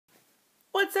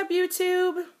What's up,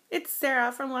 YouTube? It's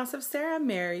Sarah from LessOfSarah.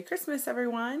 Merry Christmas,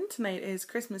 everyone. Tonight is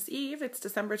Christmas Eve. It's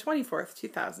December 24th,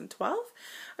 2012.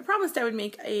 I promised I would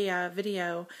make a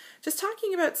video just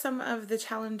talking about some of the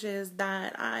challenges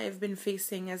that I've been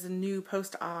facing as a new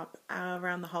post-op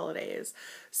around the holidays.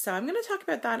 So I'm going to talk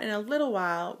about that in a little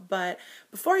while, but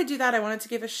before I do that, I wanted to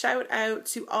give a shout out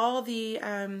to all the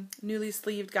newly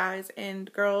sleeved guys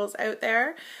and girls out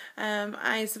there.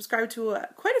 I subscribe to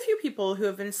quite a few people who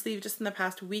have been sleeved just in the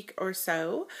past week or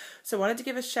so. So I wanted to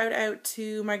give a shout out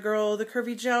to my girl, the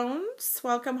Curvy Jones.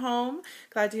 Welcome home.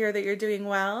 Glad to hear that you're doing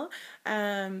well.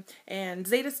 And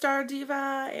Zeta Star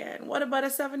Diva, and What About a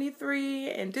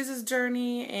 73, and Diz's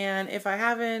Journey, and if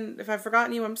I've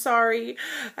forgotten you, I'm sorry.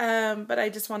 But I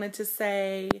just wanted to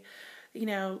say,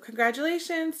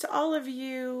 congratulations to all of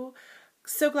you.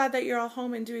 So glad that you're all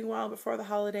home and doing well before the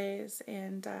holidays,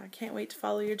 and can't wait to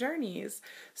follow your journeys.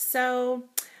 So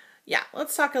yeah,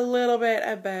 let's talk a little bit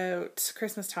about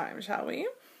Christmas time, shall we?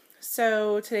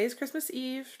 So today's Christmas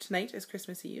Eve, tonight is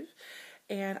Christmas Eve,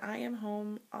 and I am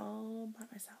home all by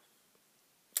myself,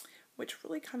 which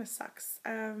really kind of sucks.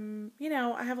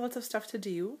 I have lots of stuff to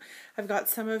do. I've got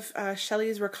some of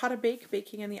Shelly's ricotta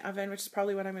baking in the oven, which is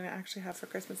probably what I'm going to actually have for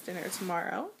Christmas dinner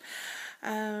tomorrow.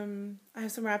 I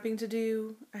have some wrapping to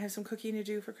do. I have some cooking to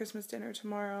do for Christmas dinner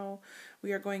tomorrow.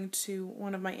 We are going to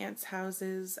one of my aunt's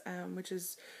houses, which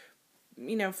is,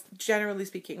 generally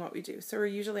speaking, what we do. So we're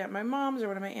usually at my mom's or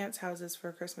one of my aunt's houses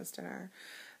for Christmas dinner.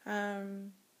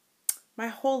 My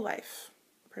whole life,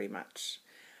 pretty much,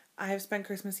 I have spent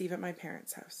Christmas Eve at my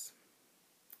parents' house,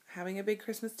 having a big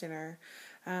Christmas dinner,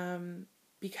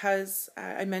 because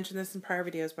I mentioned this in prior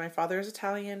videos. My father is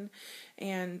Italian,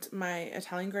 and my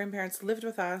Italian grandparents lived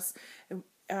with us.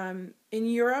 In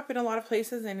Europe, in a lot of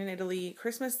places, and in Italy,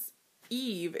 Christmas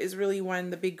Eve is really when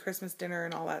the big Christmas dinner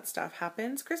and all that stuff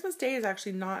happens. Christmas Day is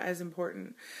actually not as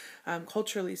important,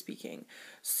 culturally speaking.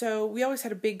 So we always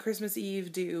had a big Christmas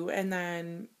Eve do, and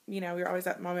then, we were always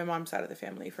at my mom's side of the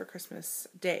family for Christmas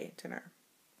Day dinner.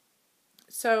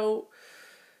 So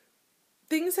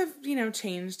things have,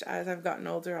 changed as I've gotten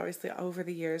older, obviously, over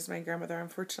the years. My grandmother,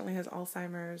 unfortunately, has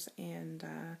Alzheimer's, and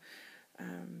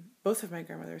both of my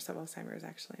grandmothers have Alzheimer's,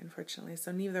 actually, unfortunately.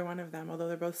 So neither one of them, although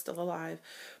they're both still alive,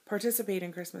 participate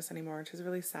in Christmas anymore, which is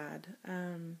really sad.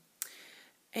 And,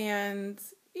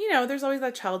 there's always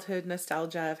that childhood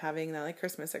nostalgia of having that,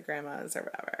 Christmas at grandma's or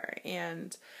whatever.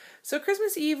 And so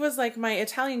Christmas Eve was, my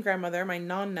Italian grandmother, my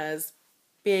nonna's,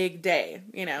 big day,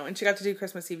 and she got to do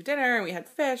Christmas Eve dinner, and we had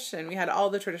fish, and we had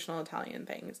all the traditional Italian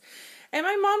things. And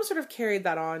my mom sort of carried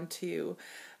that on, too.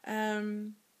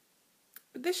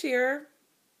 This year,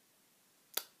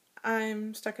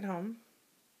 I'm stuck at home.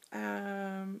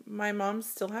 My mom's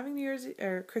still having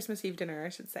Christmas Eve dinner, I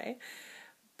should say.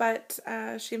 But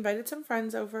she invited some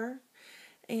friends over,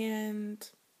 and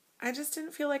I just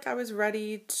didn't feel like I was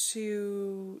ready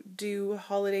to do a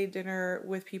holiday dinner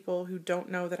with people who don't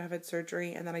know that I've had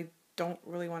surgery and that I don't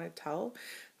really want to tell.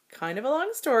 Kind of a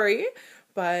long story,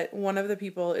 but one of the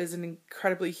people is an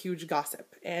incredibly huge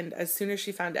gossip. And as soon as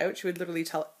she found out, she would literally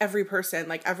tell every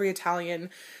person, every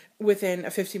Italian within a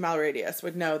 50-mile radius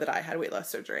would know that I had weight loss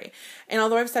surgery. And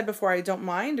although I've said before, I don't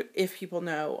mind if people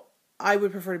know, I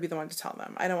would prefer to be the one to tell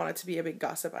them. I don't want it to be a big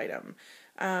gossip item.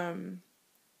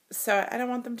 So I don't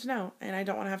want them to know, and I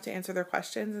don't want to have to answer their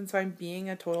questions, and so I'm being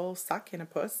a total suck and a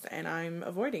puss, and I'm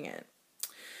avoiding it.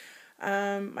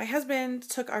 My husband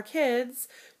took our kids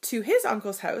to his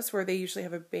uncle's house, where they usually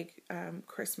have a big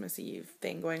Christmas Eve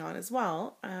thing going on as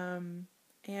well.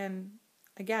 And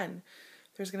again,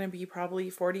 there's going to be probably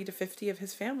 40 to 50 of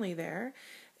his family there,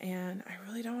 and I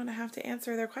really don't want to have to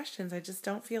answer their questions. I just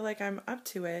don't feel like I'm up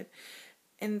to it.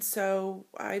 And so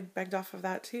I begged off of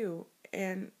that too.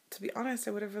 And to be honest,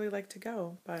 I would have really liked to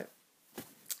go, but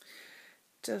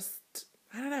just,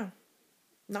 I don't know,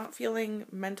 not feeling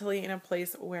mentally in a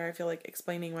place where I feel like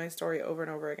explaining my story over and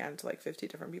over again to 50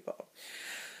 different people.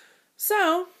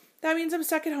 So that means I'm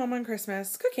stuck at home on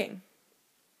Christmas cooking,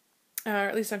 or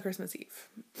at least on Christmas Eve.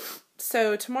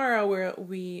 So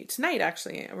tonight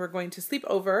actually, we're going to sleep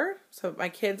over. So my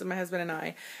kids and my husband and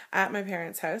I at my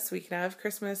parents' house. So we can have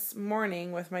Christmas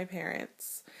morning with my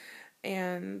parents.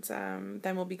 And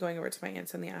then we'll be going over to my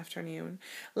aunt's in the afternoon.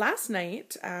 Last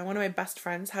night, one of my best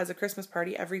friends has a Christmas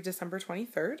party every December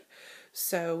 23rd.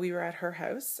 So we were at her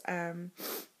house. I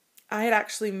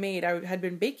had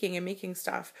been baking and making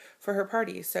stuff for her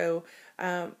party. So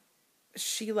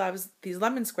she loves these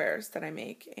lemon squares that I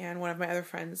make. And one of my other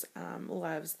friends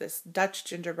loves this Dutch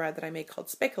gingerbread that I make called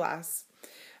speculaas,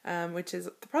 which is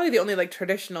probably the only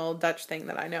traditional Dutch thing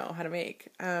that I know how to make.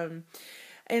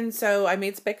 And so I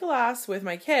made spaghetti with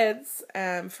my kids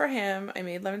for him. I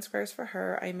made lemon squares for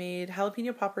her. I made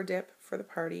jalapeno popper dip for the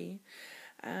party.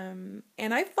 And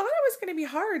I thought it was going to be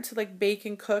hard to like bake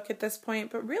and cook at this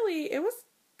point, but really it was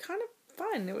kind of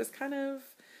fun. It was kind of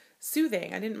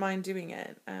soothing. I didn't mind doing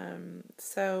it.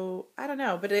 So I don't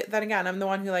know, but then again, I'm the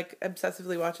one who like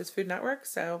obsessively watches Food Network.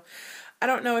 So I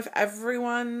don't know if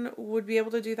everyone would be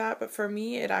able to do that, but for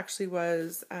me, it actually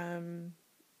was,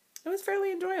 it was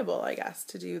fairly enjoyable, I guess,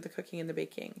 to do the cooking and the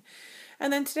baking.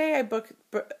 And then today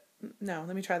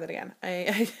let me try that again.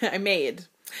 I made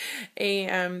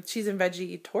a cheese and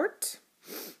veggie torte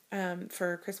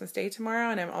for Christmas Day tomorrow,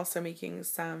 and I'm also making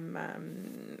some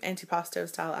antipasto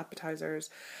style appetizers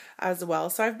as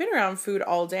well. So I've been around food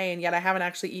all day, and yet I haven't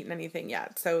actually eaten anything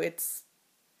yet. So it's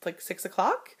like 6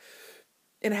 o'clock,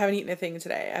 and I haven't eaten a thing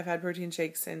today. I've had protein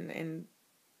shakes and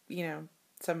you know,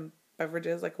 some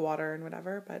beverages like water and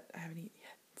whatever, but I haven't eaten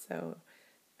yet. So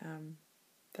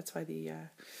that's why the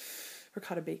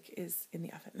ricotta bake is in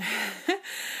the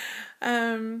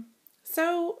oven.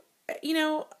 So, you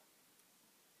know,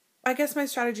 I guess my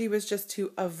strategy was just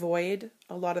to avoid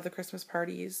a lot of the Christmas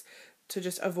parties, to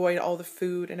just avoid all the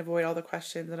food and avoid all the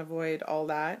questions and avoid all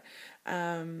that.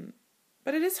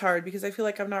 But it is hard because I feel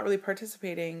like I'm not really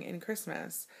participating in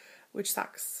Christmas, which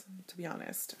sucks, to be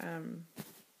honest.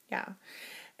 Yeah.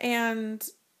 And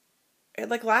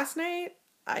like last night,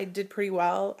 I did pretty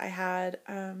well. I had,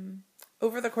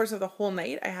 over the course of the whole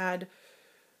night, I had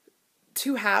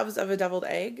 2 halves of a deviled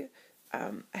egg.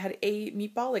 I had a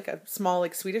meatball, like a small,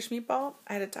 like Swedish meatball.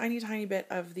 I had a tiny, tiny bit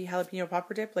of the jalapeno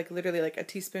popper dip, like literally like a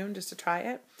teaspoon just to try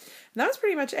it. And that was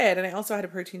pretty much it. And I also had a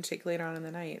protein shake later on in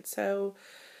the night. So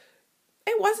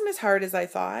it wasn't as hard as I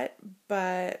thought,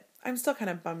 but I'm still kind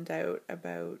of bummed out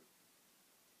about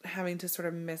having to sort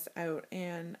of miss out.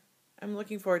 And I'm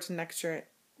looking forward to next year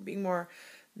being more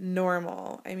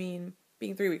normal. I mean,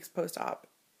 being 3 weeks post-op,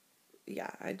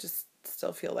 yeah, I just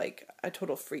still feel like a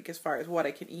total freak as far as what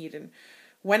I can eat and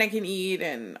when I can eat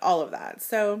and all of that.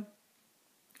 So,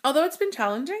 although it's been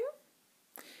challenging,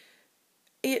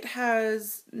 it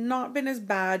has not been as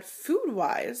bad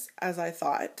food-wise as I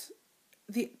thought.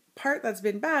 The part that's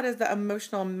been bad is the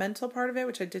emotional, mental part of it,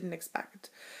 which I didn't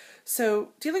expect. So,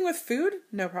 dealing with food,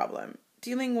 no problem.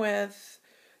 Dealing with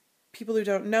people who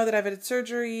don't know that I've had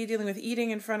surgery, dealing with eating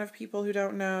in front of people who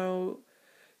don't know,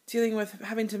 dealing with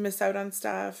having to miss out on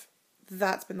stuff,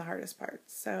 that's been the hardest part.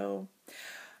 So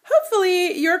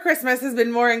hopefully your Christmas has been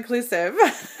more inclusive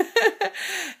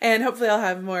and hopefully I'll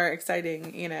have more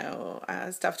exciting, you know,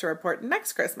 stuff to report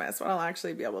next Christmas when I'll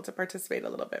actually be able to participate a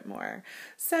little bit more.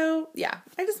 So yeah,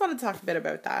 I just wanted to talk a bit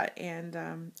about that, and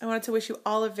I wanted to wish you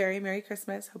all a very Merry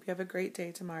Christmas. Hope you have a great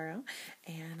day tomorrow,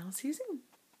 and I'll see you soon.